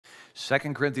2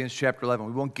 Corinthians chapter 11.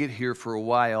 We won't get here for a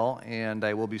while, and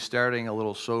I will be starting a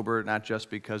little sober, not just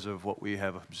because of what we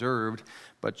have observed,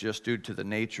 but just due to the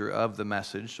nature of the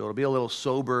message. So it'll be a little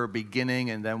sober beginning,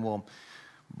 and then we'll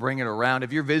bring it around.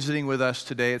 If you're visiting with us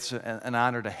today, it's an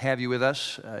honor to have you with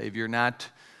us. If you're not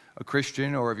a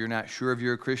Christian, or if you're not sure if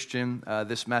you're a Christian,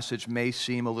 this message may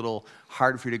seem a little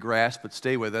hard for you to grasp, but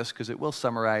stay with us because it will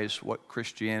summarize what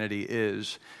Christianity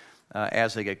is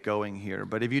as I get going here.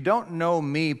 But if you don't know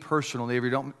me personally, if you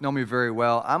don't know me very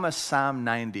well, I'm a Psalm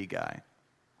 90 guy.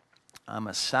 I'm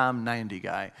a Psalm 90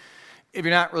 guy. If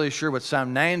you're not really sure what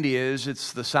Psalm 90 is,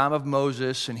 it's the Psalm of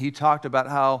Moses, and he talked about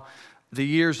how the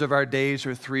years of our days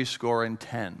are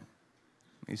 70.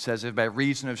 He says, if by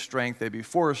reason of strength they be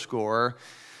fourscore,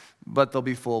 but they'll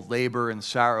be full of labor and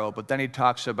sorrow. But then he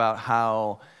talks about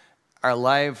how our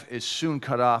life is soon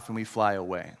cut off and we fly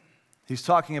away. He's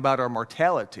talking about our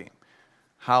mortality,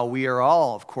 how we are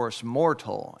all, of course,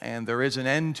 mortal, and there is an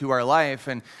end to our life.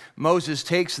 And Moses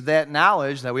takes that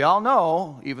knowledge that we all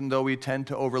know, even though we tend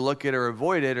to overlook it or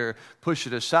avoid it or push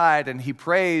it aside, and he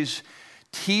prays,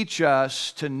 teach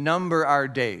us to number our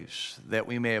days, that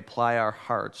we may apply our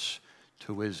hearts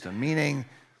to wisdom. Meaning,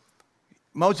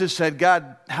 Moses said,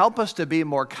 God, help us to be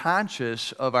more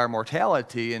conscious of our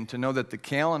mortality and to know that the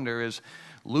calendar is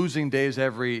losing days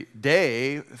every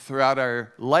day throughout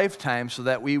our lifetime so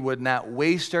that we would not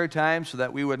waste our time, so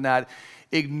that we would not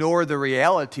ignore the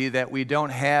reality that we don't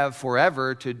have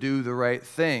forever to do the right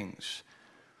things.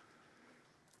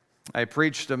 I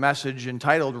preached a message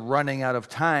entitled Running Out of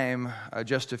Time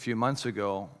just a few months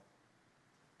ago.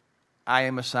 I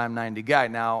am a Psalm 90 guy.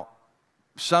 Now,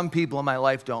 some people in my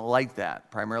life don't like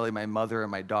that, primarily my mother and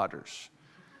my daughters.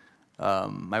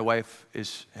 My wife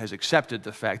has accepted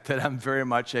the fact that I'm very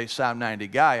much a Psalm 90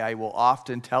 guy. I will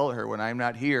often tell her when I'm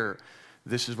not here,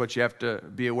 this is what you have to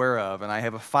be aware of. And I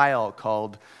have a file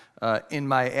called In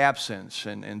My Absence,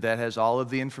 and that has all of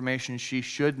the information she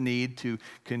should need to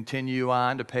continue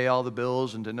on, to pay all the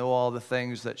bills and to know all the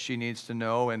things that she needs to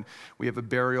know. And we have a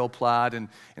burial plot. And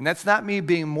that's not me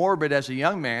being morbid as a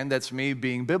young man, that's me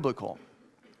being biblical.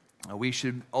 We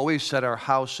should always set our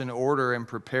house in order and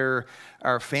prepare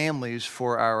our families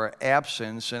for our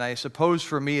absence. And I suppose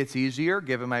for me it's easier,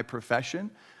 given my profession,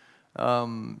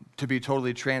 to be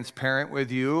totally transparent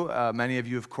with you. Many of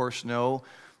you, of course, know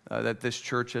that this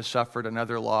church has suffered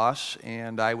another loss,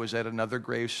 and I was at another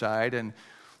graveside. And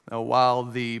while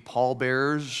the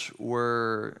pallbearers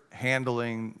were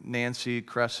handling Nancy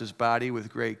Kress's body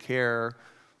with great care,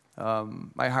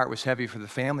 my heart was heavy for the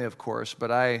family, of course, but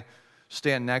I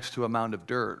stand next to a mound of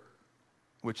dirt,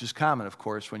 which is common, of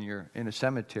course, when you're in a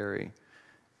cemetery.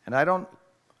 And I don't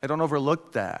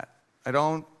overlook that. I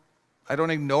don't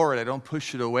ignore it. I don't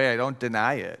push it away. I don't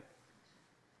deny it.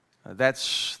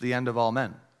 That's the end of all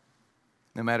men,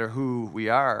 no matter who we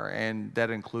are, and that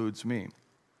includes me.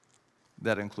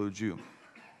 That includes you.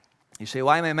 You say,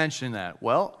 why am I mentioning that?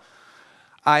 Well,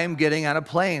 I am getting on a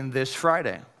plane this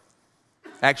Friday.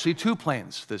 Actually, 2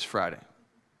 planes this Friday.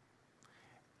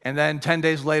 And then 10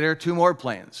 days later, 2 more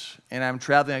planes. And I'm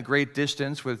traveling a great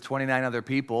distance with 29 other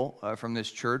people from this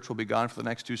church. We'll be gone for the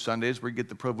next 2 Sundays. We get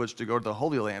the privilege to go to the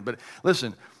Holy Land. But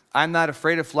listen, I'm not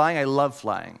afraid of flying. I love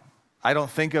flying. I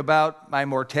don't think about my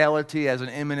mortality as an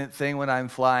imminent thing when I'm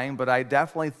flying, but I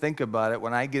definitely think about it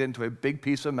when I get into a big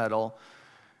piece of metal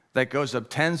that goes up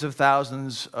tens of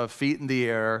thousands of feet in the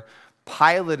air,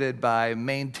 piloted by,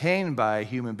 maintained by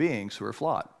human beings who are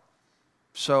flawed.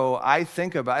 So I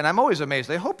think about, and I'm always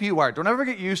amazed. I hope you are. Don't ever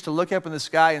get used to looking up in the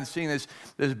sky and seeing this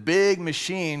big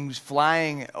machine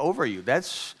flying over you.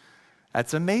 That's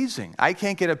amazing. I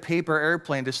can't get a paper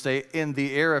airplane to stay in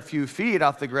the air a few feet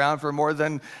off the ground for more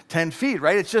than 10 feet,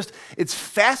 right? It's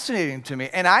fascinating to me.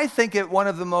 And I think it one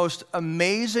of the most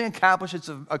amazing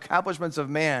accomplishments of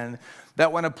man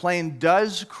that when a plane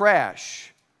does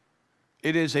crash,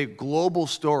 it is a global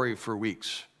story for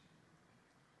weeks.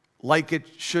 Like it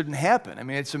shouldn't happen. I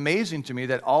mean, it's amazing to me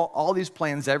that all these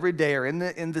planes every day are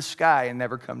in the sky and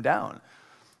never come down.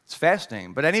 It's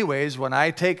fascinating. But anyways, when I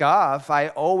take off, I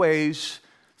always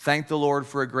thank the Lord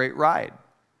for a great ride.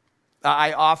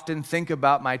 I often think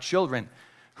about my children,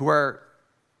 who are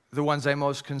the ones I'm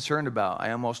most concerned about.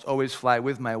 I almost always fly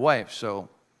with my wife, so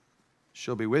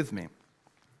she'll be with me.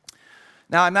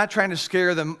 Now, I'm not trying to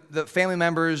scare the family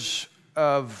members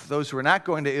of those who are not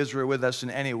going to Israel with us in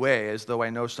any way, as though I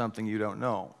know something you don't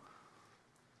know.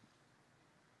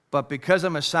 But because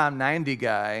I'm a Psalm 90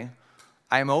 guy,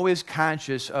 I'm always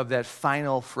conscious of that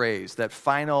final phrase, that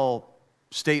final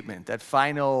statement, that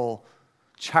final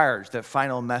charge, that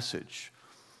final message.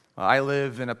 I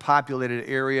live in a populated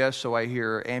area, so I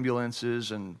hear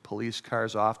ambulances and police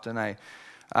cars often. I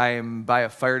I am by a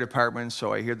fire department,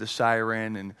 so I hear the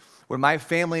siren. And when my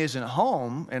family isn't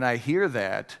home and I hear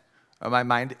that, my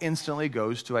mind instantly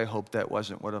goes to, I hope that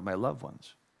wasn't one of my loved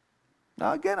ones.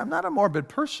 Now, again, I'm not a morbid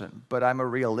person, but I'm a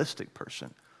realistic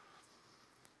person.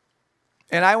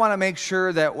 And I want to make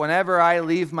sure that whenever I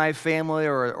leave my family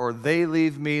or they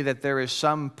leave me, that there is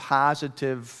some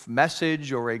positive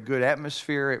message or a good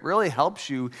atmosphere. It really helps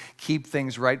you keep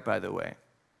things right, by the way.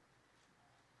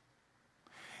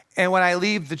 And when I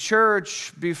leave the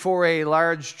church before a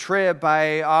large trip,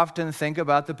 I often think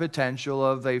about the potential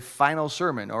of a final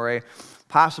sermon or a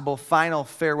possible final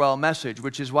farewell message,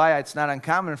 which is why it's not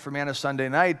uncommon for me on a Sunday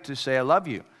night to say, I love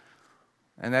you.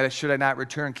 And that should I not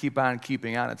return, keep on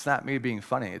keeping on. It's not me being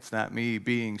funny. It's not me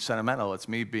being sentimental. It's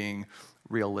me being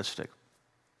realistic.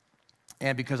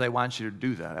 And because I want you to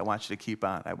do that. I want you to keep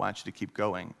on. I want you to keep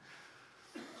going.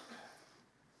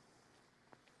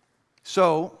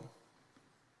 So,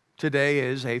 today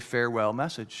is a farewell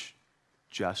message,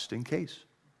 just in case.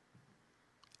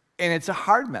 And it's a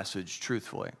hard message,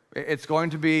 truthfully. It's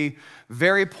going to be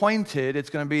very pointed.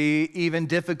 It's going to be even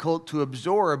difficult to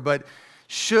absorb, but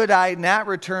should I not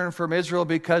return from Israel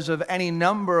because of any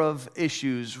number of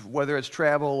issues, whether it's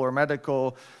travel or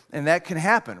medical, and that can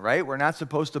happen, right? We're not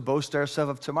supposed to boast ourselves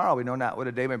of tomorrow. We know not what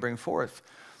a day may bring forth.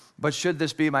 But should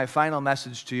this be my final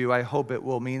message to you, I hope it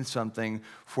will mean something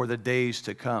for the days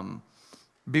to come.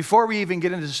 Before we even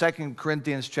get into 2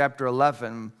 Corinthians chapter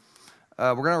 11,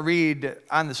 we're going to read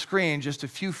on the screen just a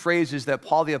few phrases that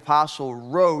Paul the Apostle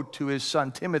wrote to his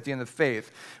son Timothy in the faith.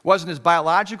 It wasn't his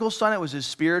biological son, it was his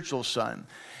spiritual son.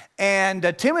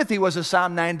 And Timothy was a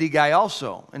Psalm 90 guy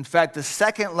also. In fact, the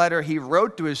second letter he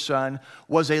wrote to his son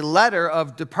was a letter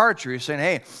of departure. He's saying,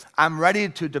 hey, I'm ready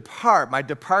to depart. My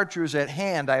departure is at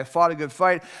hand. I have fought a good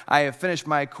fight. I have finished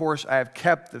my course. I have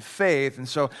kept the faith. And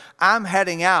so I'm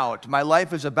heading out. My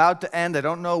life is about to end. I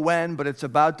don't know when, but it's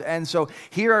about to end. So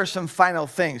here are some final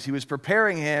things. He was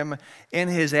preparing him in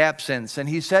his absence. And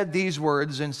he said these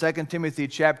words in 2 Timothy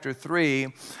chapter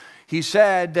 3. He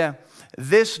said,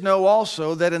 this know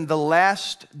also that in the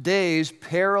last days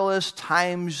perilous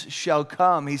times shall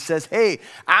come. He says, hey,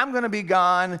 I'm going to be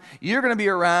gone. You're going to be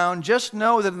around. Just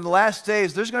know that in the last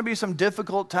days there's going to be some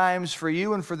difficult times for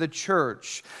you and for the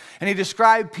church. And he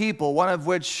described people, one of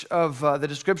which of the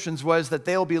descriptions was that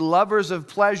they'll be lovers of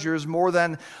pleasures more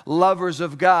than lovers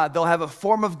of God. They'll have a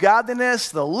form of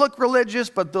godliness. They'll look religious,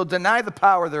 but they'll deny the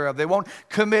power thereof. They won't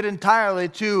commit entirely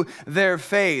to their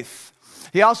faith.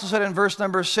 He also said in verse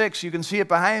number 6, you can see it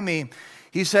behind me,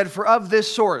 he said, for of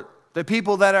this sort, the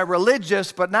people that are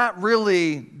religious but not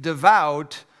really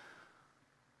devout,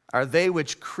 are they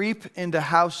which creep into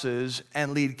houses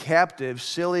and lead captive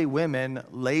silly women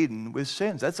laden with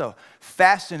sins. That's a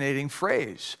fascinating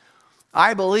phrase.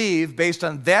 I believe, based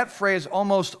on that phrase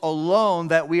almost alone,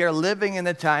 that we are living in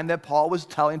the time that Paul was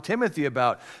telling Timothy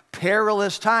about.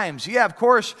 Perilous times. Yeah, of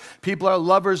course, people are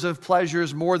lovers of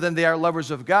pleasures more than they are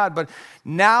lovers of God, but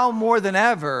now more than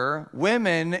ever,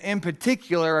 women in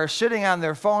particular are sitting on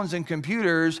their phones and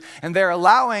computers, and they're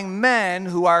allowing men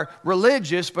who are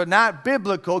religious but not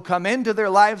biblical come into their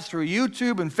lives through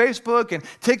YouTube and Facebook and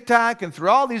TikTok and through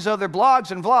all these other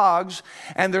blogs and vlogs,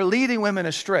 and they're leading women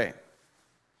astray.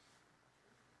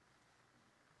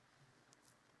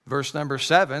 Verse number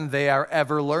 7, they are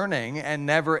ever learning and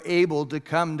never able to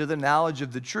come to the knowledge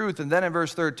of the truth. And then in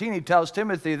verse 13, he tells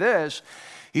Timothy this.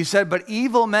 He said, but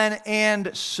evil men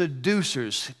and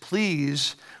seducers,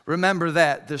 please remember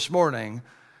that this morning,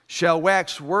 shall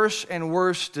wax worse and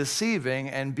worse, deceiving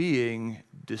and being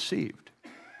deceived.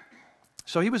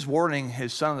 So he was warning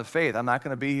his son of the faith, I'm not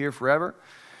going to be here forever.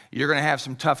 You're going to have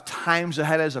some tough times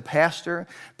ahead as a pastor.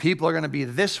 People are going to be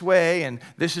this way, and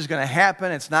this is going to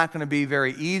happen. It's not going to be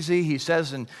very easy. He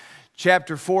says in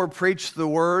chapter 4, preach the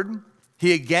word.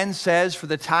 He again says, for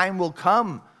the time will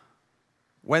come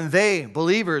when they,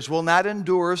 believers, will not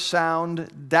endure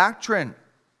sound doctrine.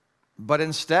 But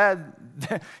instead,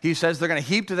 he says they're going to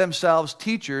heap to themselves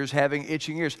teachers having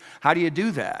itching ears. How do you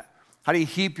do that? How do you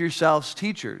heap yourselves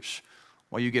teachers?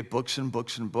 Well, you get books and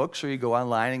books and books, or you go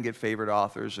online and get favorite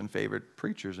authors and favorite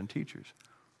preachers and teachers.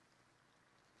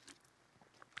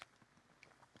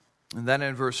 And then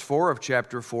in verse 4 of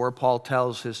chapter 4, Paul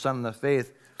tells his son in the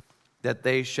faith that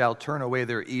they shall turn away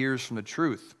their ears from the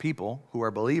truth, people who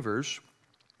are believers,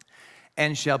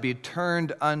 and shall be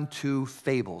turned unto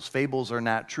fables. Fables are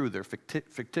not true, they're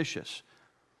fictitious.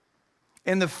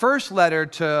 In the first letter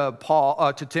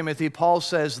to Timothy, Paul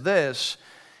says this,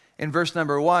 in verse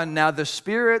number 1, now the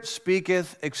Spirit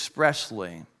speaketh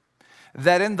expressly,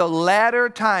 that in the latter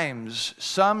times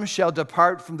some shall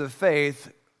depart from the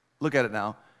faith, look at it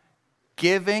now,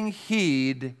 giving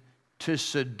heed to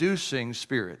seducing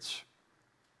spirits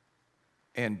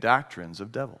and doctrines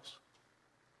of devils.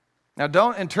 Now,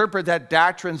 don't interpret that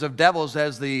doctrines of devils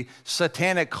as the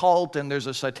satanic cult and there's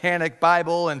a satanic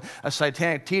Bible and a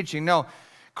satanic teaching. No,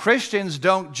 Christians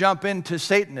don't jump into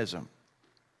Satanism.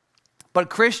 But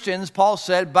Christians, Paul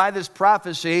said, by this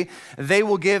prophecy, they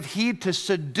will give heed to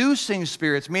seducing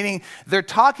spirits, meaning they're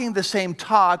talking the same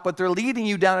talk, but they're leading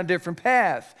you down a different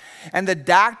path. And the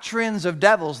doctrines of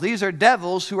devils, these are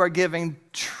devils who are giving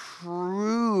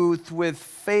truth with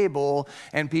fable,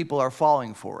 and people are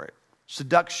falling for it.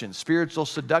 Seduction, spiritual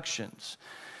seductions.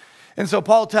 And so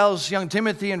Paul tells young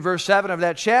Timothy in verse 7 of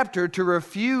that chapter to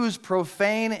refuse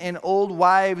profane and old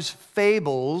wives'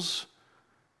 fables.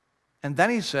 And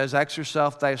then he says,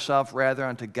 exercise thyself rather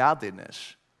unto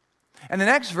godliness. And the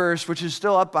next verse, which is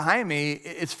still up behind me,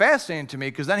 it's fascinating to me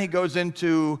because then he goes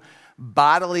into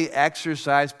bodily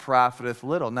exercise profiteth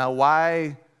little. Now,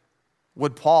 why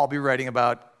would Paul be writing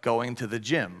about going to the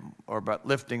gym or about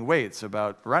lifting weights,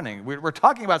 about running? We're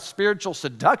talking about spiritual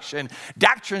seduction,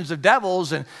 doctrines of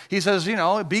devils, and he says, you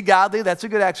know, be godly, that's a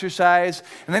good exercise.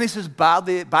 And then he says,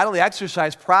 bodily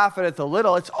exercise profiteth a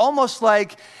little. It's almost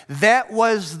like that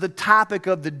was the topic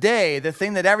of the day, the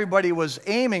thing that everybody was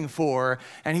aiming for,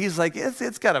 and he's like,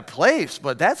 it's got a place,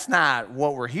 but that's not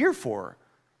what we're here for.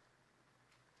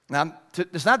 Now,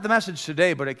 it's not the message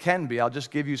today, but it can be. I'll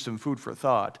just give you some food for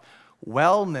thought.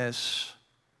 Wellness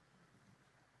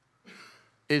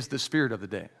is the spirit of the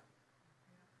day.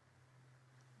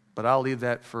 But I'll leave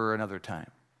that for another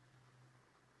time.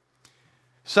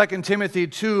 2 Timothy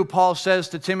 2, Paul says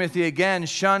to Timothy again,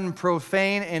 shun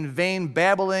profane and vain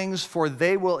babblings, for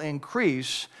they will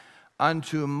increase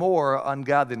unto more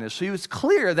ungodliness. So it's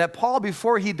clear that Paul,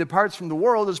 before he departs from the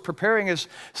world, is preparing his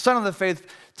son of the faith,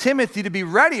 Timothy, to be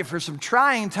ready for some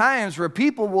trying times where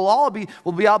people will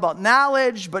be all about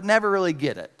knowledge, but never really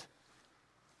get it.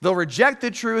 They'll reject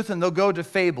the truth and they'll go to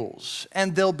fables,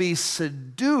 and they'll be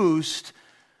seduced.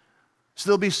 So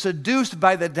they'll be seduced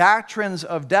by the doctrines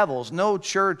of devils. No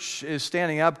church is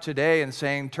standing up today and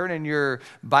saying, turn in your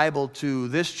Bible to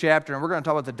this chapter, and we're going to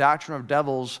talk about the doctrine of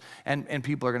devils, and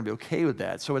people are going to be okay with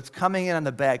that. So it's coming in on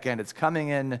the back end. It's coming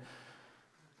in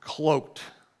cloaked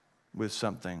with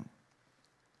something.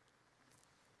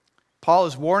 Paul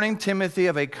is warning Timothy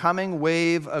of a coming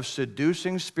wave of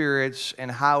seducing spirits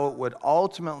and how it would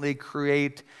ultimately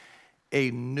create a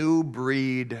new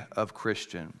breed of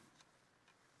Christian.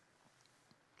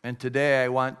 And today I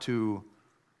want to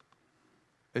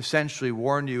essentially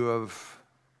warn you of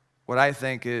what I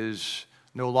think is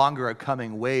no longer a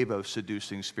coming wave of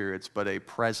seducing spirits, but a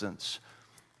presence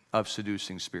of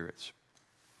seducing spirits.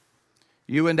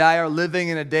 You and I are living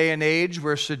in a day and age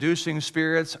where seducing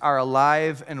spirits are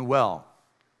alive and well.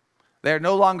 They are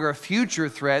no longer a future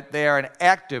threat, they are an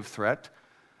active threat,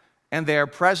 and they are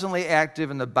presently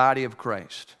active in the body of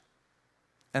Christ.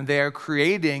 And they are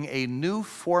creating a new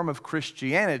form of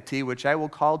Christianity, which I will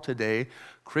call today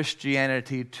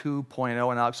Christianity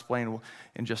 2.0, and I'll explain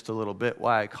in just a little bit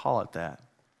why I call it that.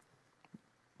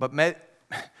 But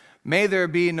may there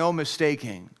be no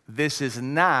mistaking, this is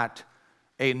not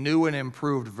a new and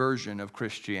improved version of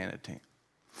Christianity.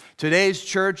 Today's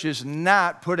church is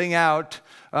not putting out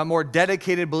more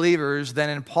dedicated believers than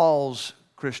in Paul's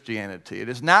Christianity. It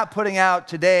is not putting out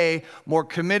today more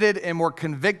committed and more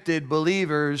convicted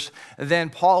believers than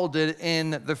Paul did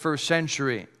in the first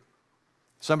century.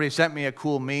 Somebody sent me a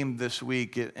cool meme this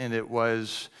week, and it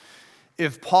was,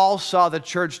 if Paul saw the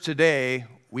church today,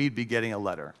 we'd be getting a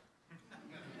letter.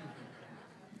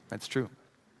 That's true.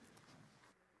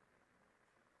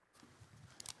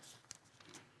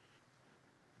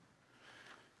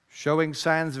 Showing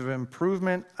signs of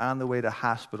improvement, on the way to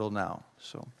hospital now.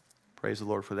 So praise the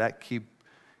Lord for that.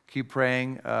 Keep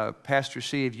praying. Pastor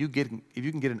C, if you can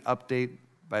get an update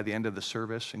by the end of the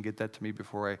service and get that to me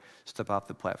before I step off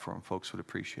the platform, folks would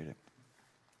appreciate it.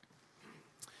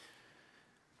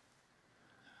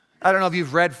 I don't know if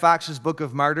you've read Fox's Book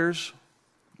of Martyrs,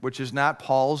 which is not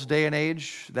Paul's day and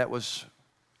age. That was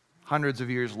hundreds of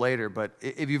years later. But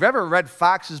if you've ever read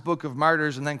Fox's Book of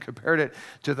Martyrs and then compared it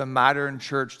to the modern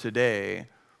church today,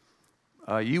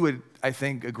 you would, I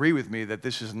think, agree with me that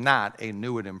this is not a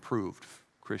new and improved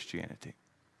Christianity.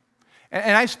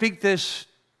 And I speak this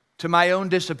to my own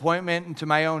disappointment and to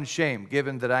my own shame,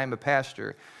 given that I'm a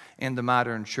pastor in the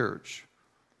modern church.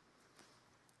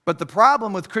 But the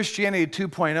problem with Christianity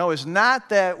 2.0 is not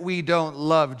that we don't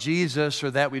love Jesus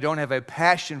or that we don't have a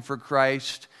passion for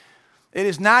Christ. It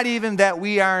is not even that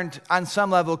we aren't, on some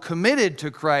level, committed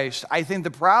to Christ. I think the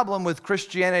problem with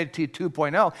Christianity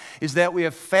 2.0 is that we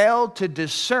have failed to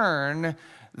discern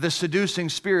the seducing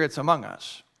spirits among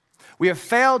us. We have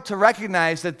failed to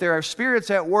recognize that there are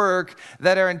spirits at work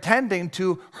that are intending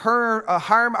to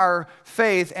harm our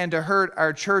faith and to hurt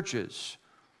our churches.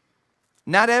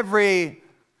 Not every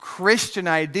Christian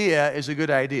idea is a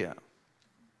good idea.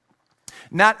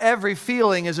 Not every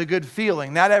feeling is a good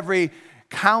feeling. Not every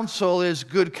counsel is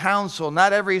good counsel.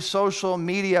 Not every social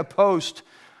media post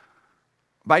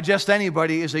by just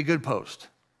anybody is a good post.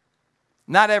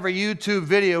 Not every YouTube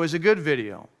video is a good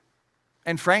video.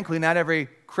 And frankly, not every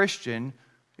Christian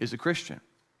is a Christian.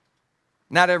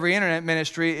 Not every internet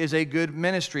ministry is a good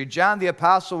ministry. John the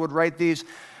Apostle would write these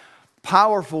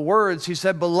powerful words. He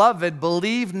said, "Beloved,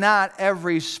 believe not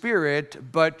every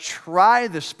spirit, but try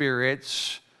the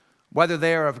spirits, whether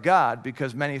they are of God,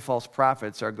 because many false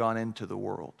prophets are gone into the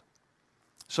world."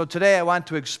 So today I want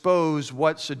to expose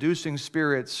what seducing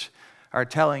spirits are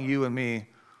telling you and me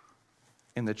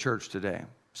in the church today.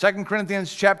 2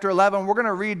 Corinthians chapter 11, we're going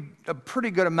to read a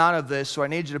pretty good amount of this, so I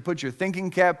need you to put your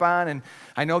thinking cap on. And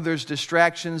I know there's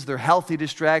distractions. They're healthy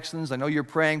distractions. I know you're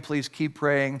praying. Please keep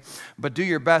praying. But do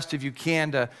your best if you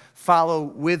can to follow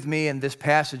with me in this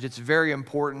passage. It's very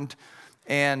important,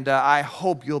 and I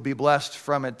hope you'll be blessed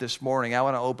from it this morning. I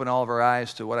want to open all of our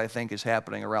eyes to what I think is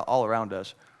happening all around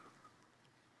us.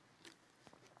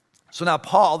 So now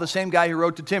Paul, the same guy who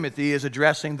wrote to Timothy, is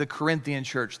addressing the Corinthian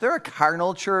church. They're a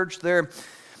carnal church. They're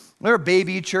a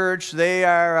baby church. They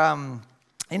are,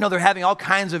 they're having all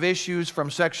kinds of issues from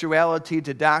sexuality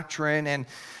to doctrine. And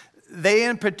they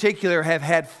in particular have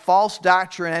had false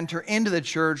doctrine enter into the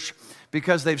church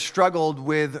because they've struggled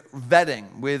with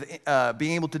vetting, with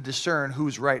being able to discern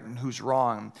who's right and who's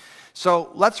wrong.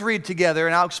 So let's read together,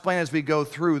 and I'll explain as we go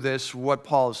through this what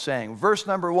Paul is saying. Verse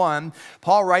number 1,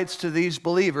 Paul writes to these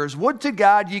believers, "Would to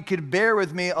God ye could bear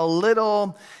with me a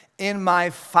little in my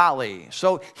folly."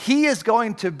 So he is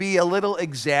going to be a little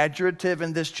exaggerative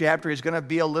in this chapter. He's going to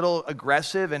be a little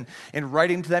aggressive in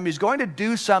writing to them. He's going to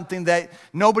do something that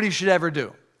nobody should ever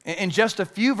do. In just a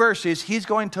few verses, he's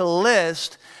going to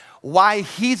list why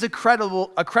he's a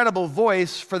credible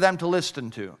voice for them to listen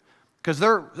to. Because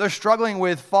they're struggling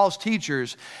with false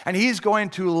teachers, and he's going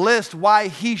to list why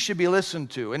he should be listened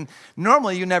to. And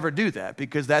normally you never do that,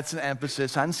 because that's an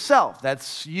emphasis on self.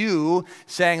 That's you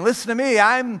saying, "Listen to me,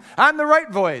 I'm the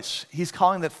right voice." He's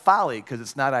calling that folly because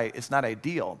it's not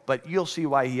ideal. But you'll see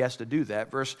why he has to do that.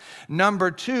 Verse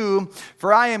number 2,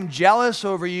 "For I am jealous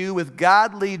over you with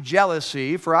godly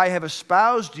jealousy, for I have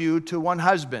espoused you to one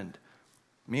husband,"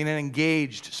 meaning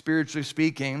engaged, spiritually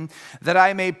speaking, "that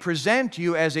I may present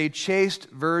you as a chaste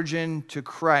virgin to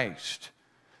Christ."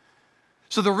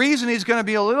 So the reason he's going to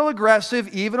be a little aggressive,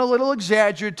 even a little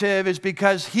exaggerative, is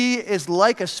because he is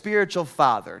like a spiritual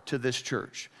father to this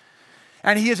church.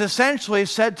 And he has essentially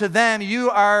said to them, you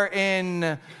are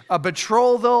in a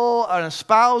betrothal, an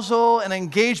espousal, an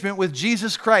engagement with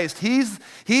Jesus Christ.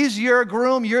 He's your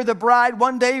groom, you're the bride.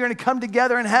 One day you're going to come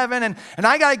together in heaven, and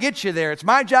I got to get you there. It's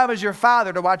my job as your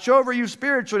father to watch over you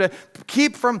spiritually, to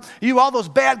keep from you all those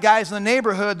bad guys in the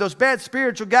neighborhood, those bad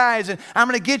spiritual guys, and I'm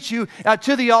going to get you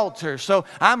to the altar. So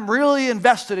I'm really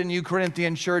invested in you,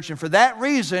 Corinthian church, and for that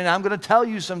reason, I'm going to tell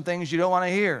you some things you don't want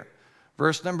to hear.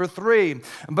 Verse number 3,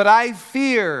 "But I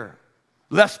fear,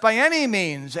 lest by any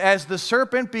means, as the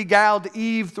serpent beguiled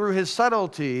Eve through his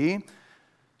subtlety,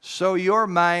 so your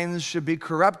minds should be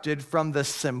corrupted from the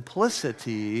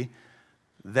simplicity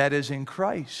that is in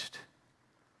Christ."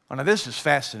 Oh, now this is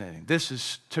fascinating. This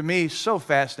is, to me, so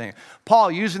fascinating.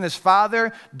 Paul, using this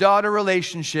father-daughter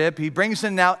relationship, he brings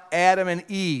in now Adam and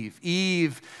Eve.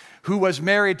 Eve, who was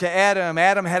married to Adam.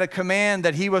 Adam had a command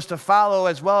that he was to follow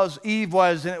as well as Eve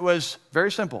was, and it was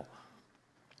very simple.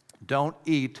 Don't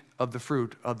eat of the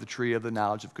fruit of the tree of the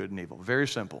knowledge of good and evil. Very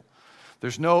simple.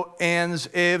 There's no ands,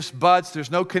 ifs, buts.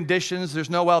 There's no conditions. There's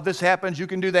no, well, this happens, you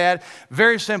can do that.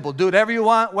 Very simple. Do whatever you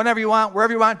want, whenever you want,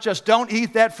 wherever you want. Just don't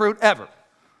eat that fruit ever.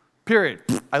 Period.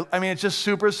 I mean, it's just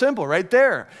super simple right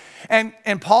there. And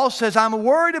Paul says, I'm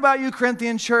worried about you,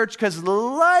 Corinthian church, because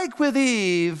like with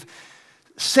Eve,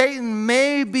 Satan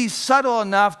may be subtle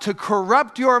enough to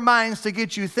corrupt your minds to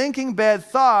get you thinking bad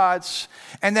thoughts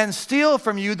and then steal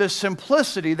from you the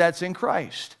simplicity that's in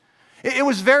Christ. It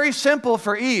was very simple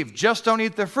for Eve. Just don't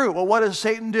eat the fruit. Well, what does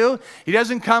Satan do? He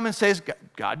doesn't come and say,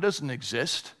 God doesn't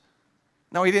exist.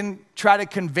 No, he didn't try to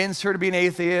convince her to be an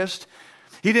atheist.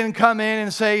 He didn't come in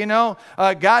and say,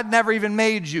 God never even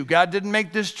made you. God didn't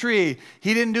make this tree.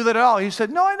 He didn't do that at all. He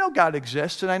said, no, I know God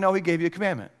exists, and I know he gave you a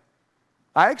commandment.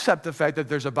 I accept the fact that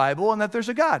there's a Bible and that there's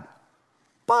a God.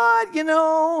 But,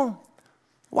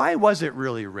 why was it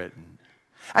really written?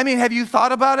 I mean, have you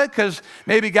thought about it? Because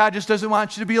maybe God just doesn't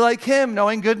want you to be like him,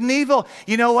 knowing good and evil.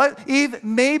 You know what, Eve?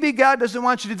 Maybe God doesn't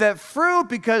want you to do that fruit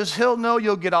because he'll know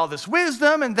you'll get all this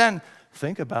wisdom, and then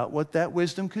think about what that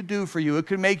wisdom could do for you. It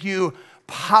could make you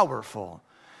powerful.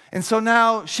 And so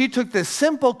now she took this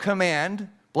simple command,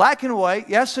 black and white,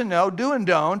 yes and no, do and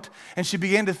don't, and she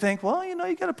began to think, well, you know,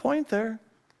 you got a point there.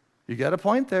 You got a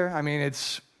point there. I mean,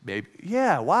 it's maybe,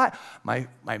 yeah, why? My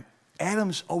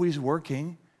Adam's always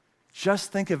working.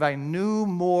 Just think if I knew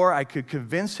more, I could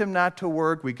convince him not to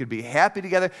work. We could be happy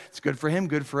together. It's good for him,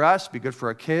 good for us, be good for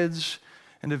our kids.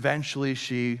 And eventually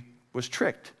she was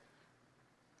tricked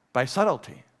by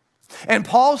subtlety. And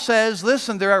Paul says,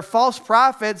 listen, there are false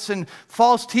prophets and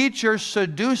false teachers,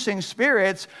 seducing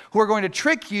spirits who are going to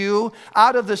trick you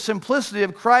out of the simplicity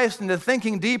of Christ into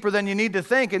thinking deeper than you need to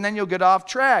think, and then you'll get off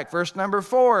track. Verse number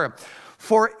 4.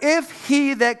 For if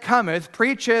he that cometh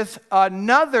preacheth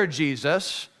another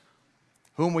Jesus,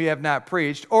 whom we have not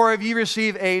preached, or if ye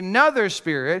receive another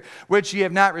spirit, which ye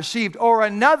have not received, or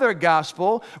another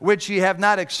gospel, which ye have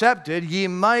not accepted, ye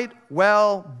might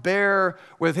well bear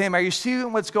with him. Are you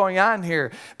seeing what's going on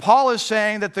here? Paul is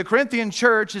saying that the Corinthian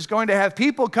church is going to have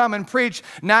people come and preach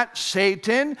not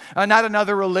Satan, not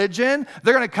another religion.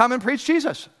 They're going to come and preach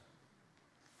Jesus.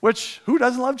 Which, who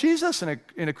doesn't love Jesus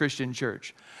in a Christian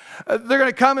church? They're going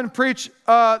to come and preach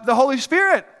the Holy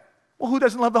Spirit. Well, who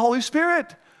doesn't love the Holy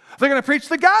Spirit? They're going to preach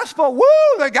the gospel.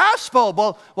 Woo, the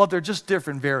gospel. Well, they're just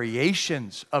different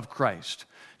variations of Christ.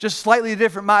 Just slightly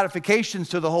different modifications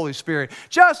to the Holy Spirit.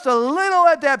 Just a little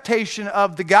adaptation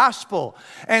of the gospel.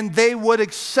 And they would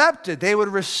accept it. They would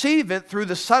receive it through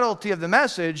the subtlety of the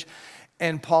message.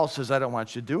 And Paul says, I don't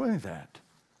want you doing that.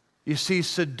 You see,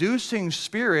 seducing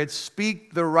spirits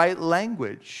speak the right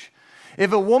language.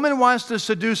 If a woman wants to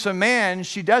seduce a man,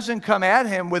 she doesn't come at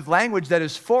him with language that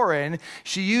is foreign.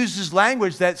 She uses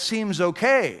language that seems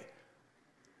okay.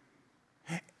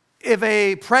 If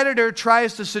a predator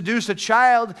tries to seduce a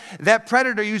child, that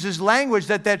predator uses language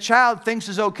that that child thinks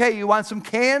is okay. You want some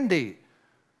candy.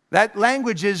 That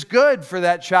language is good for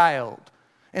that child.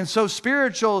 And so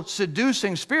spiritual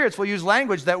seducing spirits will use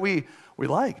language that we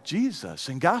like, Jesus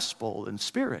and gospel and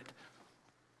spirit.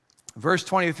 Verse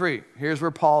 23, here's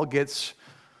where Paul gets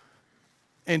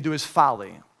into his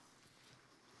folly.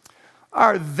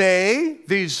 Are they,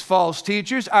 these false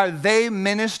teachers, are they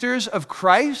ministers of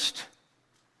Christ?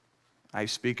 I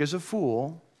speak as a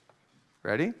fool.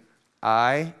 Ready?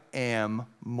 I am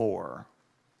more.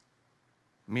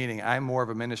 Meaning I'm more of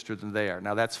a minister than they are.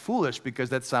 Now that's foolish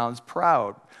because that sounds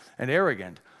proud and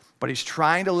arrogant. But he's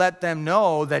trying to let them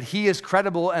know that he is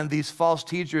credible and these false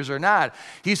teachers are not.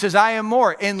 He says, I am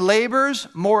more. In labors,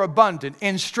 more abundant.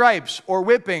 In stripes or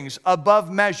whippings,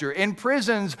 above measure. In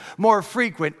prisons, more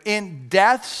frequent. In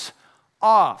deaths,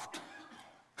 oft.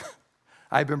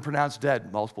 I've been pronounced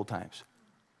dead multiple times.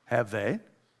 Have they?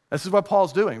 This is what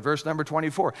Paul's doing, verse number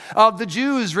 24. Of the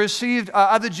Jews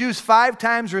 5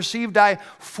 times received I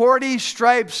 40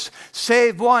 stripes,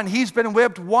 save one. He's been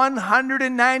whipped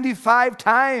 195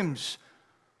 times.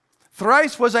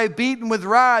 Thrice was I beaten with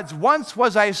rods. Once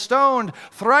was I stoned.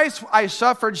 Thrice I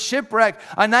suffered shipwreck.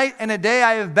 A night and a day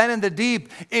I have been in the deep,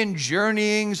 in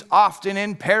journeyings often,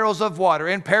 in perils of water,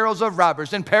 in perils of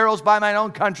robbers, in perils by mine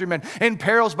own countrymen, in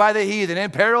perils by the heathen,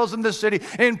 in perils in the city,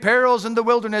 in perils in the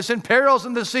wilderness, in perils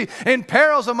in the sea, in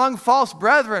perils among false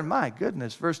brethren. My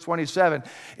goodness, verse 27.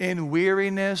 In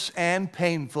weariness and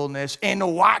painfulness, in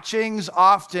watchings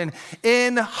often,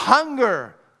 in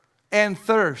hunger and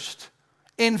thirst,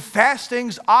 in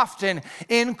fastings often,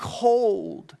 in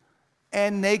cold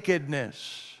and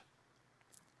nakedness.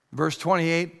 Verse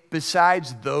 28,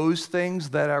 besides those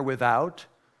things that are without,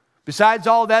 besides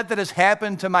all that has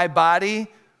happened to my body,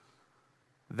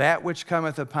 that which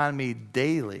cometh upon me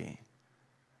daily,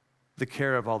 the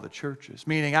care of all the churches.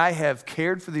 Meaning I have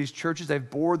cared for these churches. I've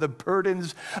bore the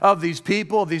burdens of these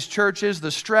people, of these churches,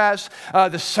 the stress,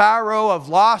 the sorrow of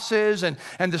losses, and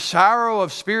the sorrow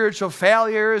of spiritual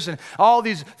failures, and all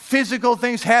these physical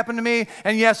things happen to me,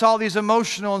 and yes, all these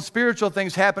emotional and spiritual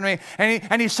things happen to me.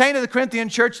 And he's saying to the Corinthian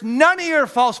church, none of your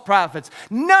false prophets,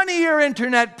 none of your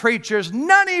internet preachers,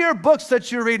 none of your books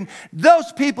that you're reading,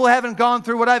 those people haven't gone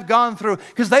through what I've gone through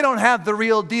because they don't have the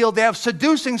real deal. They have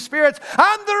seducing spirits.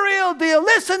 I'm the real deal.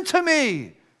 Listen to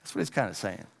me. That's what he's kind of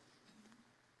saying.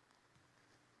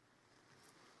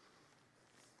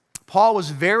 Paul was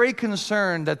very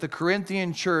concerned that the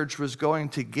Corinthian church was going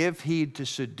to give heed to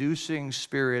seducing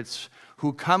spirits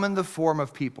who come in the form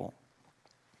of people.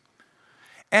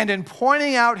 And in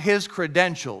pointing out his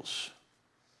credentials,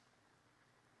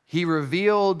 he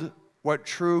revealed what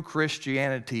true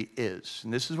Christianity is.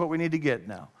 And this is what we need to get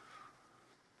now.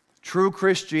 True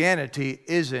Christianity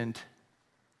isn't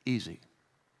easy.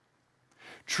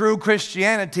 True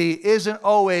Christianity isn't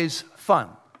always fun.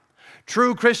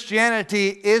 True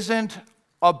Christianity isn't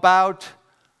about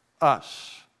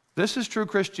us. This is true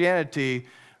Christianity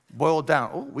boiled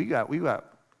down. Oh, we got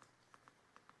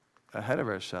ahead of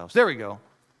ourselves. There we go.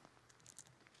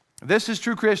 This is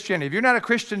true Christianity. If you're not a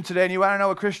Christian today and you want to know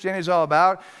what Christianity is all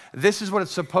about, this is what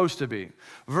it's supposed to be.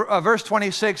 Verse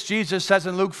 26, Jesus says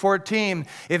in Luke 14,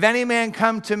 if any man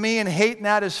come to me and hate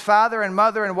not his father and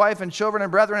mother and wife and children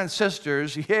and brethren and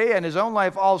sisters, yea, and his own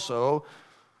life also,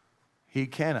 he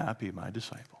cannot be my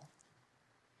disciple.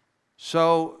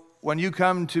 So when you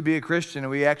come to be a Christian,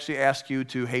 we actually ask you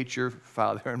to hate your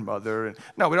father and mother.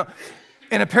 No, we don't.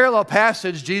 In a parallel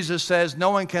passage, Jesus says, no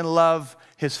one can love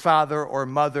his father or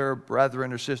mother,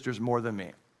 brethren or sisters more than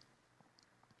me.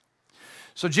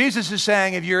 So Jesus is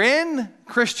saying, if you're in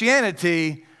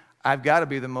Christianity, I've got to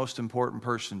be the most important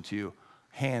person to you,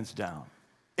 hands down.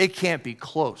 It can't be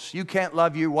close. You can't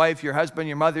love your wife, your husband,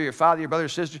 your mother, your father, your brother,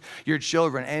 sister, your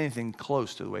children, anything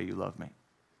close to the way you love me.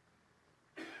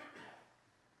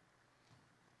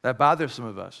 That bothers some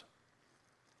of us.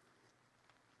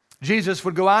 Jesus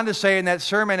would go on to say in that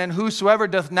sermon, and whosoever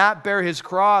doth not bear his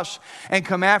cross and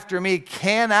come after me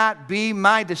cannot be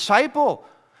my disciple.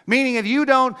 Meaning if you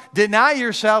don't deny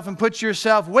yourself and put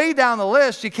yourself way down the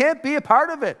list, you can't be a part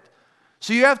of it.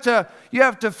 So you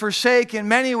have to forsake in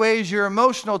many ways your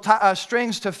emotional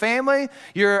strings to family,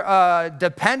 your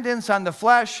dependence on the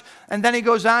flesh. And then he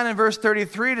goes on in verse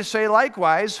 33 to say,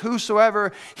 likewise,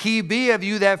 whosoever he be of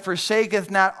you that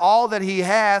forsaketh not all that he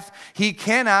hath, he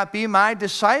cannot be my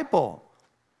disciple.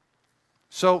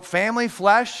 So family,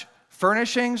 flesh,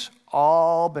 furnishings,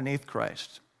 all beneath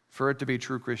Christ for it to be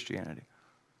true Christianity.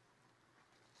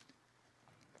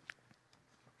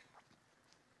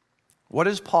 What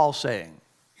is Paul saying?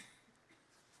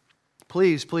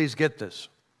 Please, please get this.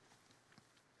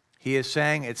 He is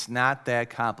saying it's not that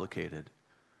complicated.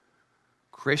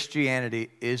 Christianity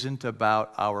isn't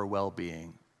about our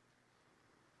well-being.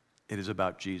 It is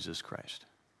about Jesus Christ.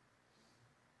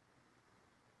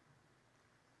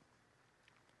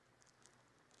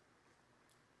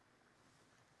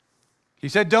 He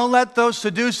said, don't let those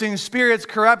seducing spirits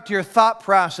corrupt your thought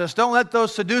process. Don't let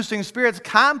those seducing spirits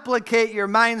complicate your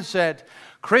mindset.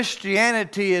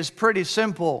 Christianity is pretty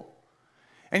simple.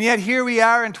 And yet here we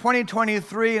are in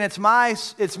 2023, and it's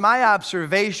my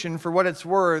observation, for what it's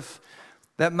worth,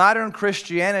 that modern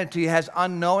Christianity has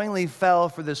unknowingly fell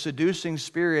for the seducing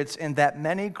spirits, and that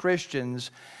many Christians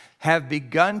have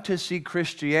begun to see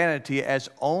Christianity as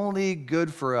only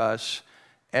good for us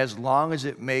as long as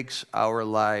it makes our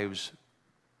lives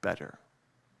better.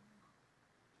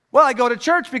 Well, I go to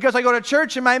church because I go to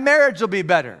church and my marriage will be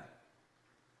better.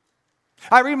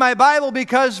 I read my Bible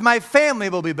because my family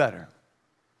will be better.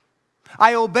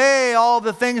 I obey all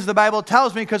the things the Bible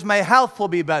tells me because my health will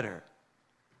be better.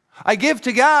 I give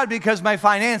to God because my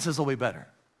finances will be better.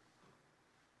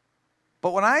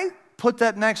 But when I put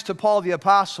that next to Paul the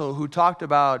Apostle, who talked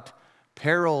about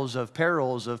perils of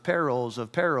perils of perils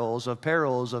of perils of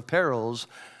perils of perils,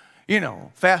 you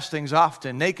know, fastings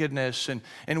often, nakedness, and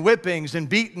whippings, and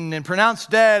beaten, and pronounced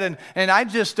dead. And I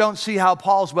just don't see how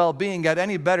Paul's well-being got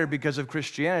any better because of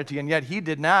Christianity. And yet he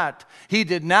did not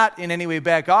in any way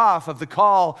back off of the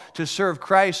call to serve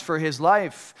Christ for his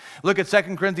life. Look at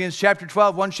 2 Corinthians chapter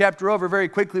 12, one chapter over, very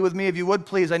quickly with me, if you would,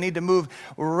 please. I need to move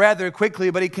rather quickly.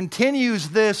 But he continues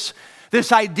this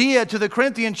idea to the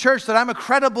Corinthian church that I'm a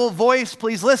credible voice.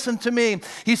 Please listen to me.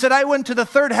 He said, I went to the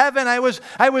third heaven. I was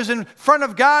in front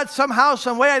of God somehow,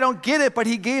 some way. I don't get it, but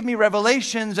he gave me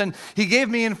revelations and he gave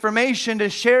me information to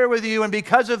share with you. And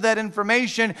because of that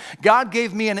information, God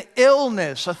gave me an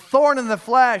illness, a thorn in the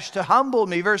flesh to humble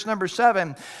me. Verse number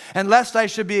 7, and lest I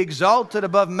should be exalted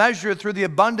above measure through the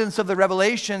abundance of the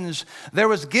revelations, there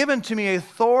was given to me a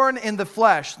thorn in the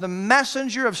flesh, the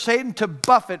messenger of Satan to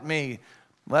buffet me,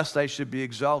 lest I should be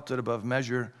exalted above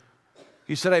measure.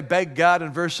 He said, I begged God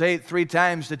in verse 8 3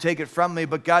 times to take it from me,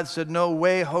 but God said, no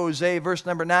way, Jose. Verse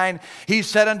number 9, he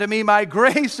said unto me, my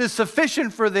grace is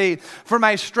sufficient for thee, for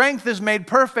my strength is made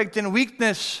perfect in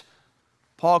weakness.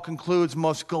 Paul concludes,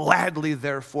 most gladly,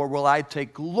 therefore, will I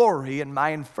take glory in my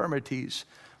infirmities,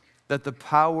 that the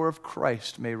power of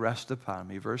Christ may rest upon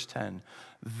me. Verse 10,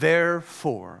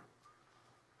 therefore,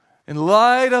 in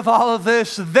light of all of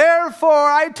this, therefore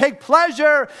I take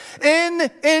pleasure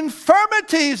in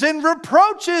infirmities, in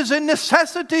reproaches, in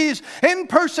necessities, in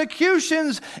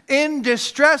persecutions, in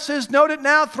distresses. Note it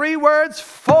now, 3 words,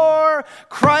 for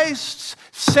Christ's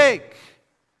sake.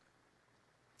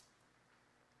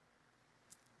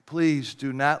 Please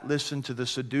do not listen to the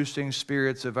seducing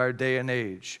spirits of our day and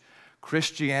age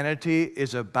Christianity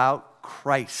is about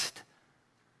Christ,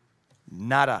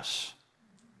 not us.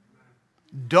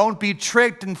 Don't be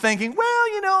tricked in thinking, well,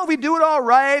 if we do it all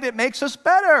right, it makes us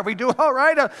better. If we do it all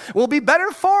right, we'll be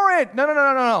better for it.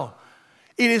 No.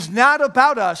 It is not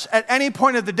about us at any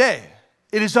point of the day.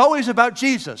 It is always about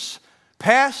Jesus,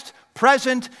 past,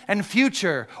 present, and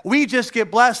future. We just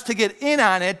get blessed to get in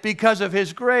on it because of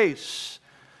his grace.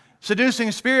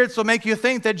 Seducing spirits will make you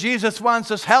think that Jesus wants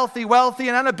us healthy, wealthy,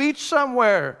 and on a beach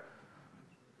somewhere.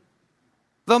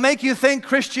 They'll make you think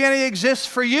Christianity exists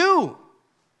for you.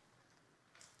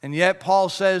 And yet Paul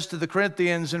says to the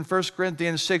Corinthians in 1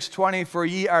 Corinthians 6:20, for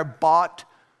ye are bought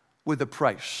with a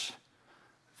price.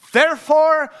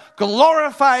 Therefore,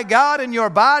 glorify God in your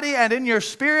body and in your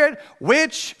spirit,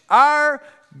 which are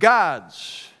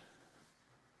God's.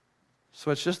 So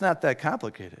it's just not that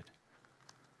complicated.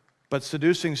 But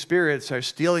seducing spirits are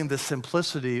stealing the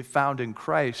simplicity found in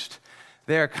Christ.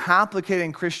 They are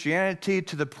complicating Christianity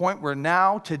to the point where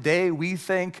now, today, we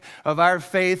think of our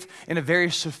faith in a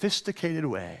very sophisticated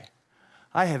way.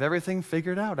 I have everything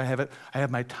figured out. I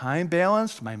have my time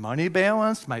balanced, my money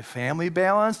balanced, my family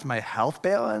balanced, my health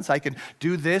balanced. I can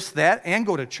do this, that, and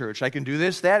go to church. I can do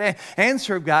this, that, and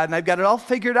serve God, and I've got it all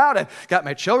figured out. I've got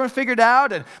my children figured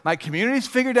out, and my community's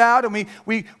figured out, and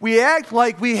we act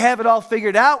like we have it all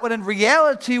figured out, when in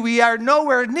reality, we are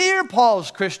nowhere near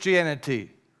Paul's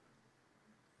Christianity.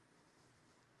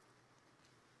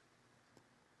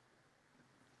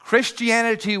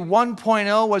 Christianity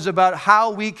 1.0 was about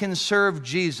how we can serve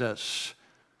Jesus,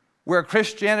 where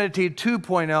Christianity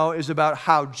 2.0 is about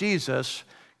how Jesus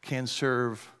can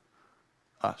serve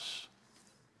us.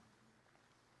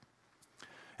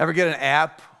 Ever get an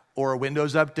app or a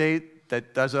Windows update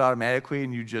that does it automatically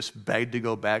and you just beg to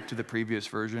go back to the previous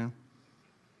version?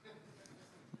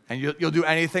 And you'll do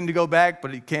anything to go back,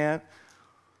 but you can't?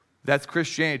 That's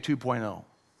Christianity 2.0.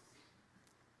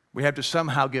 We have to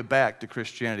somehow get back to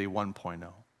Christianity 1.0.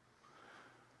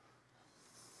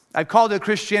 I've called it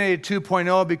Christianity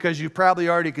 2.0 because you probably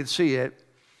already could see it.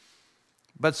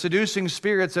 But seducing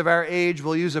spirits of our age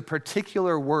will use a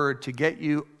particular word to get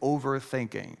you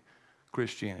overthinking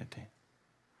Christianity.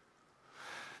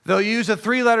 They'll use a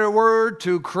three-letter word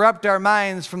to corrupt our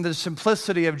minds from the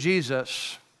simplicity of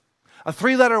Jesus. A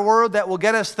three-letter word that will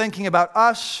get us thinking about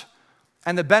us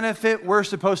and the benefit we're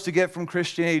supposed to get from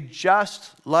Christianity,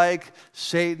 just like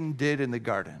Satan did in the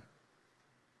garden.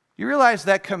 You realize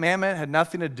that commandment had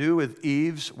nothing to do with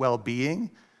Eve's well-being,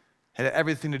 had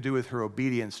everything to do with her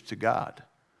obedience to God.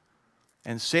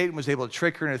 And Satan was able to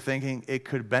trick her into thinking it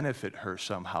could benefit her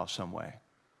somehow, some way.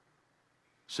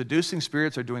 Seducing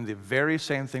spirits are doing the very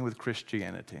same thing with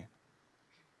Christianity.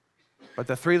 But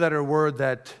the three-letter word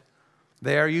that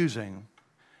they are using,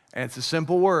 and it's a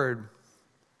simple word,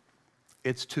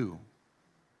 it's two.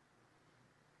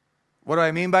 What do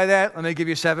I mean by that? Let me give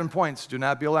you 7 points. Do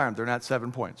not be alarmed. They're not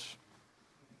 7 points.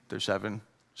 They're 7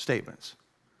 statements.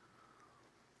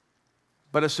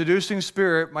 But a seducing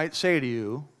spirit might say to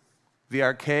you, the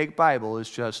archaic Bible is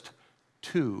just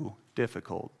too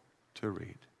difficult to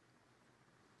read.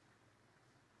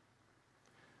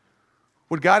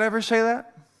 Would God ever say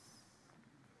that?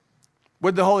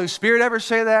 Would the Holy Spirit ever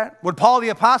say that? Would Paul the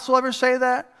Apostle ever say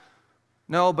that?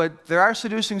 No, but there are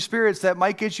seducing spirits that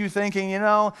might get you thinking,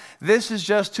 this is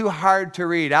just too hard to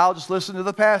read. I'll just listen to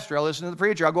the pastor. I'll listen to the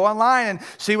preacher. I'll go online and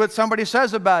see what somebody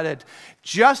says about it,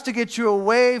 just to get you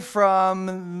away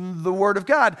from the Word of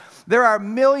God. There are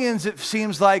millions, it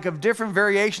seems like, of different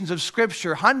variations of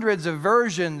Scripture, hundreds of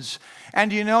versions.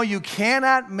 And you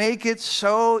cannot make it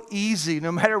so easy,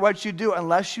 no matter what you do,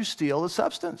 unless you steal the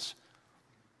substance.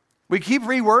 We keep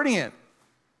rewording it,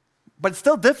 but it's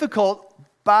still difficult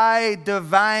by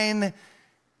divine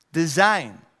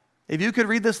design. If you could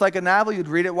read this like a novel, you'd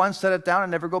read it once, set it down,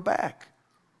 and never go back.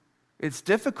 It's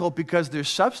difficult because there's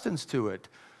substance to it.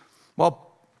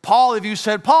 Well, Paul, if you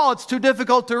said, Paul, it's too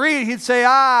difficult to read, he'd say,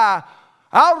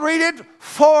 I'll read it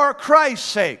for Christ's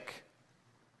sake.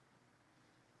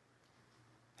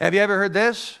 Have you ever heard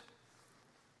this?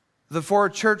 The 4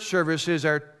 church services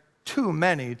are too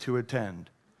many to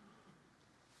attend.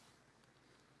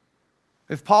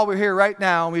 If Paul were here right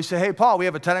now and we say, hey, Paul, we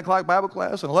have a 10 o'clock Bible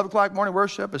class, an 11 o'clock morning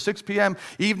worship, a 6 p.m.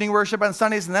 evening worship on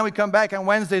Sundays, and then we come back on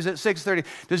Wednesdays at 6:30.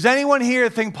 Does anyone here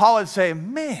think Paul would say,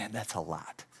 man, that's a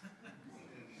lot?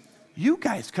 You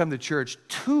guys come to church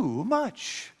too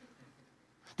much.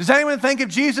 Does anyone think if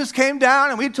Jesus came down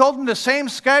and we told him the same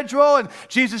schedule and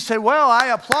Jesus said, well, I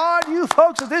applaud you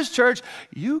folks at this church,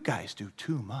 you guys do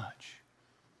too much?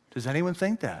 Does anyone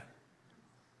think that?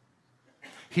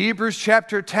 Hebrews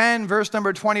chapter 10, verse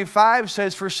number 25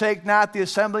 says, forsake not the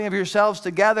assembling of yourselves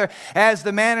together as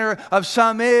the manner of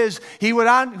some is. He went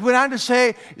on to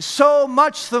say, so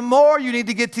much the more you need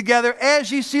to get together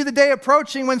as you see the day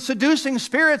approaching when seducing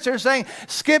spirits are saying,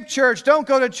 skip church, don't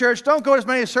go to church, don't go to as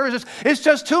many services. It's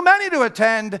just too many to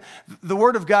attend. The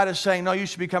Word of God is saying, no, you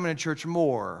should be coming to church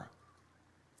more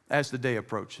as the day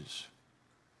approaches.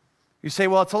 You say,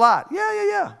 well, it's a lot.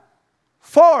 Yeah.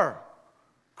 For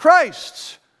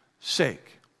Christ's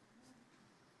sake.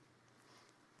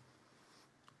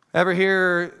 Ever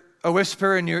hear a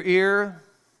whisper in your ear?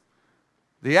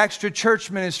 The extra church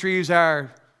ministries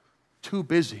are too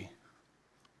busy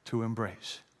to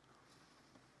embrace.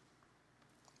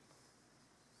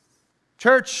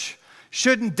 Church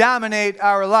shouldn't dominate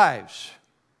our lives.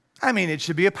 I mean, it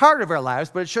should be a part of our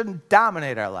lives, but it shouldn't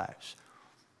dominate our lives.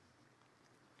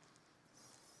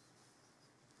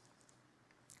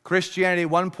 Christianity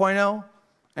 1.0,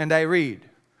 and I read,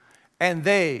 and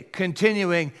they,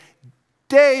 continuing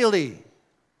daily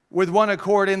with one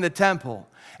accord in the temple,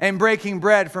 and breaking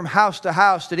bread from house to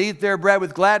house, did eat their bread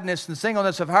with gladness and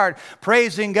singleness of heart,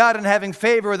 praising God and having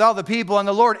favor with all the people. And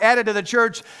the Lord added to the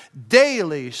church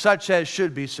daily such as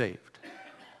should be saved.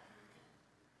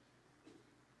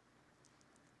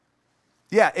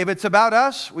 Yeah, if it's about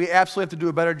us, we absolutely have to do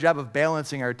a better job of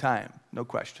balancing our time, no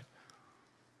question.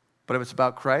 But if it's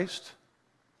about Christ,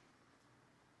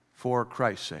 for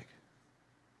Christ's sake.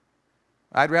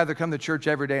 I'd rather come to church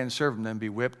every day and serve Him than be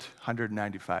whipped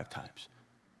 195 times.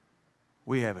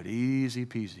 We have it easy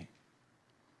peasy.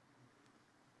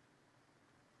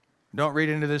 Don't read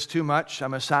into this too much.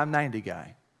 I'm a Psalm 90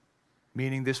 guy,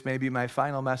 meaning this may be my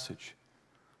final message.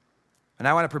 And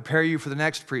I want to prepare you for the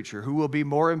next preacher who will be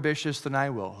more ambitious than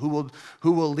I will, who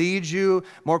will lead you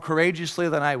more courageously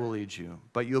than I will lead you.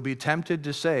 But you'll be tempted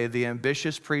to say the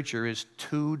ambitious preacher is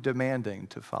too demanding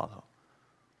to follow.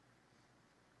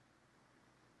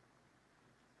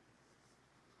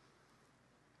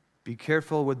 Be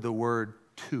careful with the word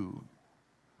too.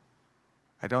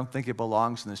 I don't think it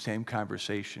belongs in the same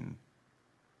conversation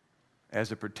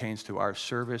as it pertains to our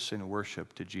service and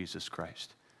worship to Jesus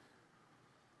Christ.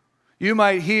 You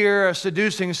might hear a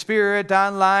seducing spirit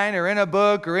online or in a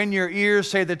book or in your ears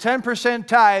say the 10%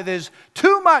 tithe is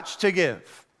too much to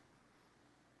give.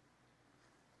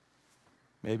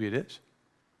 Maybe it is.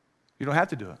 You don't have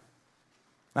to do it.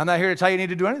 I'm not here to tell you you need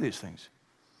to do any of these things.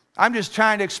 I'm just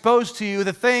trying to expose to you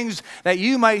the things that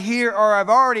you might hear or have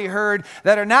already heard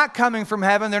that are not coming from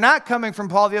heaven. They're not coming from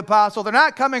Paul the Apostle. They're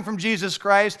not coming from Jesus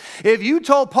Christ. If you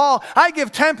told Paul, I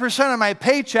give 10% of my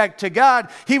paycheck to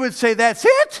God, he would say, that's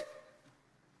it?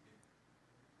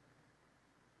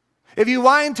 If you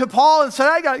whined to Paul and said,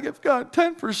 I got to give God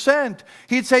 10%,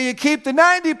 he'd say, you keep the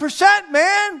 90%,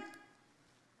 man.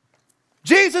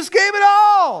 Jesus gave it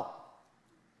all.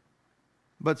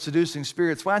 But seducing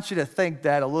spirits want you to think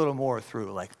that a little more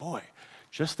through. Like, boy,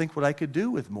 just think what I could do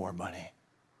with more money.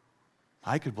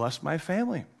 I could bless my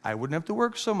family. I wouldn't have to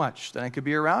work so much. Then I could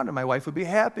be around and my wife would be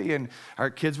happy and our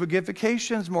kids would get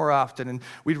vacations more often and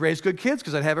we'd raise good kids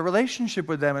because I'd have a relationship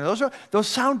with them. And those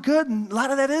sound good and a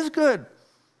lot of that is good.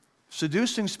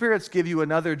 Seducing spirits give you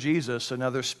another Jesus,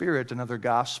 another spirit, another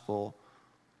gospel.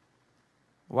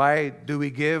 Why do we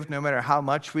give no matter how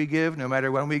much we give, no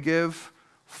matter when we give?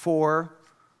 For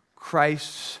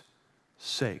Christ's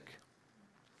sake.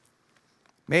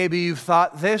 Maybe you've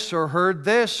thought this or heard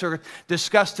this or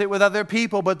discussed it with other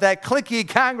people, but that cliquey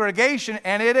congregation,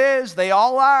 and it is, they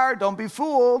all are, don't be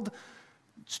fooled,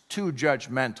 it's too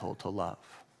judgmental to love.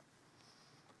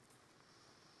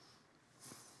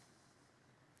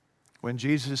 When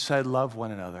Jesus said, love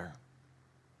one another,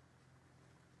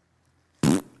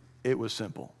 it was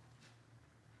simple.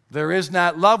 There is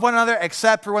not love one another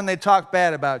except for when they talk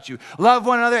bad about you. Love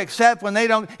one another except when they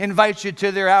don't invite you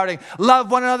to their outing. Love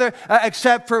one another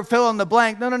except for fill in the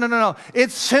blank. No.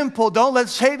 It's simple. Don't let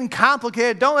Satan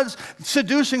complicate it. Don't let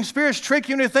seducing spirits trick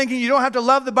you into thinking you don't have to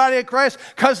love the body of Christ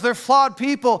because they're flawed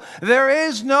people. There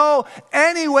is no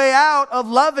any way out of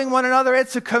loving one another.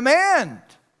 It's a command.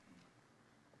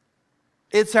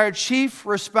 It's our chief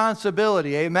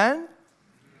responsibility. Amen?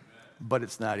 But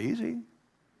it's not easy.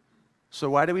 So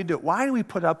why do we do it? Why do we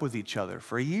put up with each other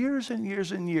for years and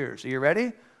years and years? Are you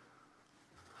ready?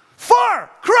 For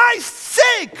Christ's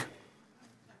sake!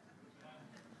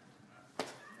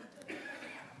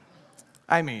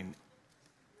 I mean,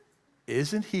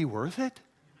 isn't He worth it?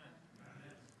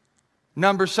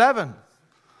 Number 7.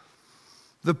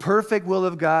 The perfect will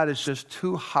of God is just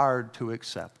too hard to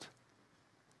accept.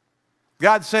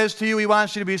 God says to you He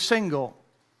wants you to be single.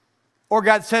 Or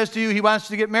God says to you He wants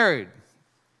you to get married.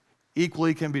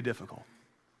 Equally can be difficult.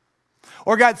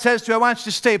 Or God says to you, I want you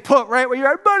to stay put right where you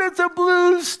are, but it's a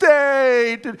blue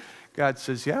state. And God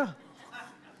says, yeah,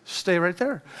 stay right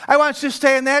there. I want you to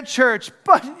stay in that church,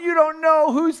 but you don't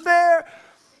know who's there.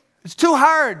 It's too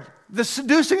hard. The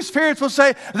seducing spirits will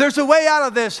say, there's a way out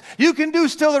of this. You can do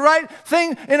still the right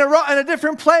thing in a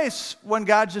different place. When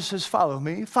God just says, follow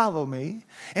me, follow me.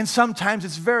 And sometimes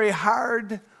it's very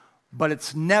hard, but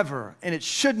it's never, and it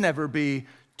should never be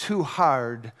too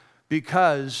hard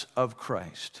because of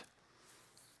Christ.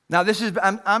 Now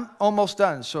I'm almost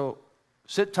done, so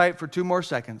sit tight for 2 more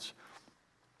seconds.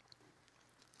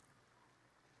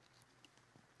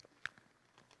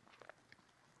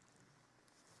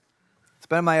 It's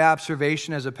been my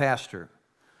observation as a pastor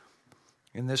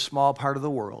in this small part of the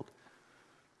world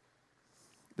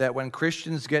that when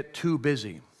Christians get too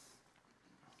busy,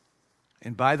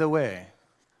 and by the way,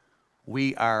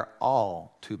 we are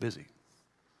all too busy.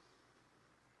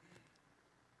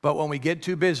 But when we get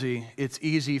too busy, it's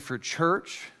easy for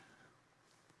church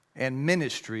and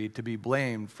ministry to be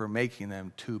blamed for making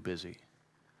them too busy.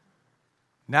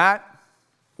 Not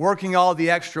working all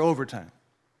the extra overtime.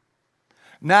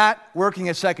 Not working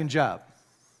a second job.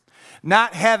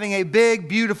 Not having a big,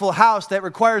 beautiful house that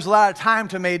requires a lot of time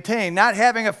to maintain. Not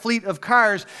having a fleet of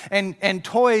cars and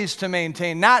toys to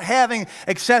maintain. Not having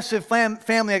excessive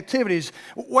family activities.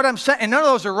 What I'm saying, and none of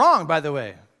those are wrong, by the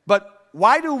way. But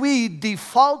why do we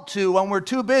default to, when we're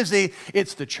too busy,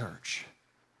 it's the church?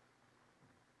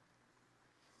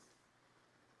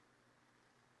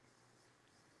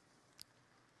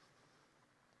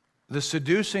 The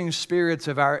seducing spirits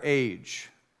of our age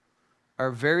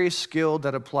are very skilled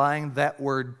at applying that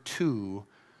word to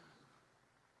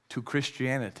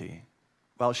Christianity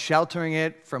while sheltering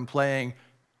it from playing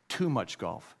too much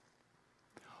golf,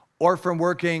 or from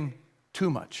working too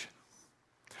much,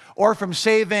 or from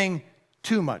saving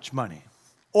too much money,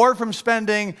 or from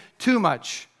spending too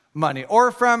much money,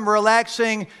 or from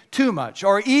relaxing too much,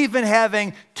 or even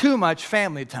having too much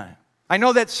family time. I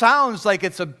know that sounds like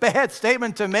it's a bad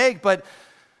statement to make, but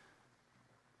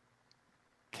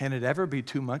can it ever be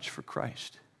too much for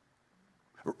Christ?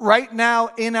 Right now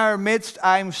in our midst,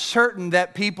 I'm certain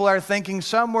that people are thinking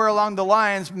somewhere along the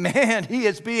lines, man, he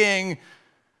is being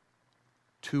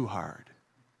too hard,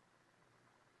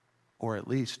 or at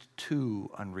least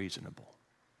too unreasonable.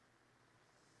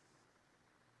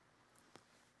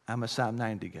 I'm a Psalm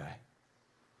 90 guy.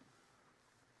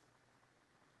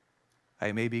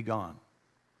 I may be gone,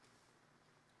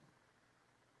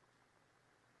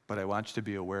 but I want you to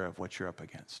be aware of what you're up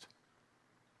against.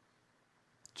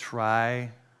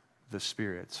 Try the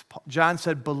spirits. John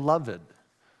said, beloved,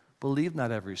 believe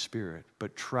not every spirit,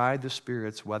 but try the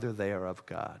spirits whether they are of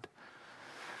God.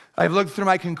 I've looked through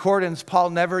my concordance.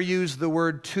 Paul never used the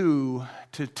word to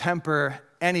temper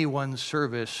anyone's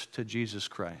service to Jesus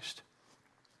Christ.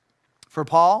 For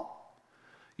Paul,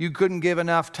 you couldn't give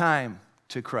enough time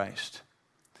to Christ.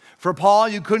 For Paul,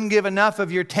 you couldn't give enough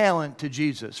of your talent to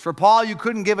Jesus. For Paul, you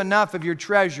couldn't give enough of your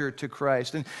treasure to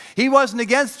Christ. And he wasn't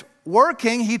against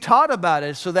working. He taught about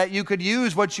it so that you could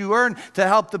use what you earned to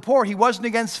help the poor. He wasn't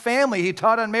against family. He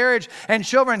taught on marriage and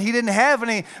children. He didn't have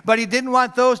any, but he didn't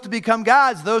want those to become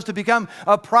gods, those to become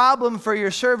a problem for your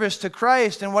service to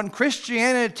Christ. And when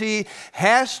Christianity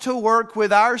has to work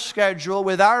with our schedule,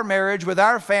 with our marriage, with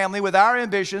our family, with our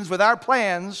ambitions, with our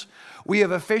plans, we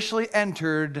have officially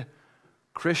entered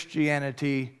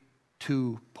Christianity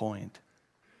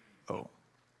 2.0.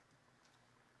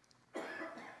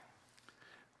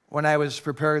 When I was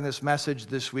preparing this message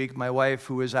this week, my wife,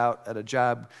 who was out at a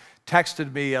job,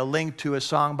 texted me a link to a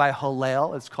song by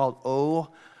Hillel. It's called Oh,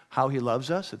 How He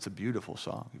Loves Us. It's a beautiful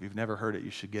song. If you've never heard it,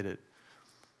 you should get it.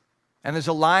 And there's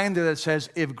a line there that says,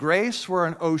 if grace were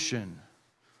an ocean,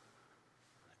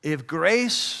 if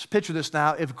grace, picture this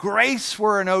now, if grace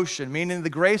were an ocean, meaning the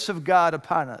grace of God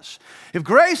upon us, if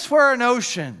grace were an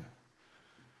ocean,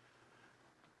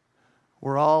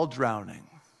 we're all drowning.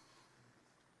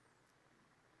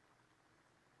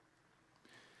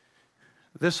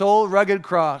 This old rugged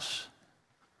cross,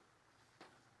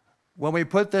 when we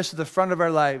put this at the front of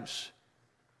our lives,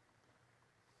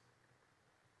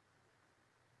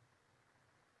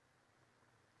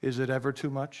 is it ever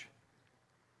too much?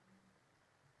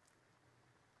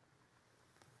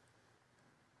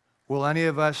 Will any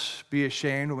of us be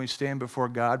ashamed when we stand before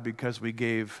God because we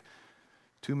gave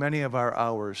too many of our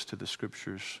hours to the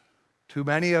Scriptures, too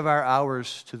many of our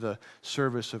hours to the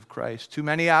service of Christ, too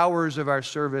many hours of our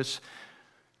service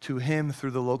to Him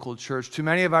through the local church, too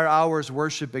many of our hours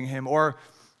worshiping Him? Or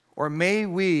may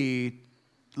we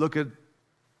look at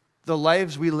the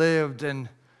lives we lived and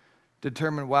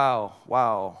determine,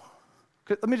 wow,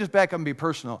 Let me just back up and be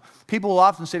personal. People will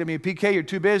often say to me, PK, you're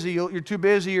too busy, you're too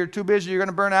busy, you're going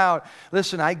to burn out.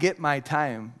 Listen, I get my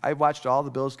time. I watched all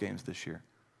the Bills games this year.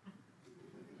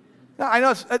 Now, I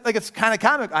know it's kind of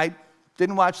comic. I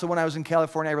didn't watch the one I was in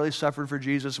California. I really suffered for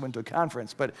Jesus, went to a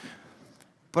conference. But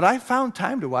I found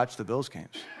time to watch the Bills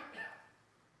games,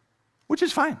 which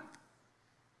is fine.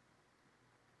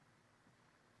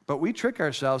 But we trick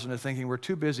ourselves into thinking we're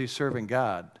too busy serving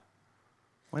God.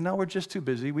 Well, no, we're just too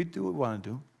busy. We do what we want to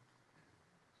do.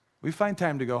 We find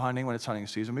time to go hunting when it's hunting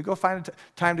season. We go find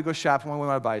time to go shopping when we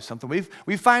want to buy something.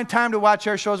 We find time to watch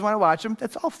our shows when we want to watch them.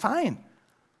 That's all fine.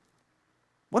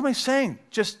 What am I saying?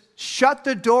 Just shut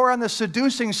the door on the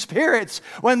seducing spirits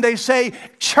when they say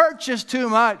church is too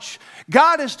much,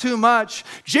 God is too much,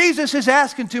 Jesus is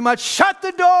asking too much. Shut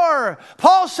the door.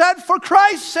 Paul said, for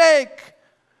Christ's sake.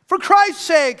 For Christ's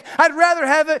sake, I'd rather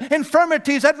have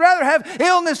infirmities. I'd rather have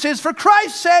illnesses. For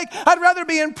Christ's sake, I'd rather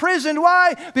be imprisoned.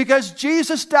 Why? Because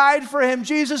Jesus died for him.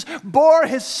 Jesus bore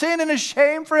his sin and his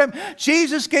shame for him.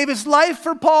 Jesus gave his life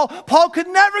for Paul. Paul could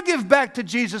never give back to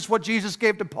Jesus what Jesus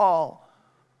gave to Paul.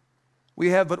 We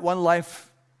have but one life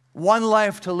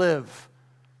to live,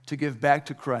 to give back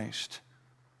to Christ.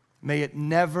 May it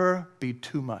never be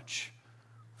too much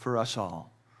for us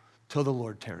all till the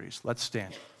Lord tarries. Let's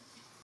stand.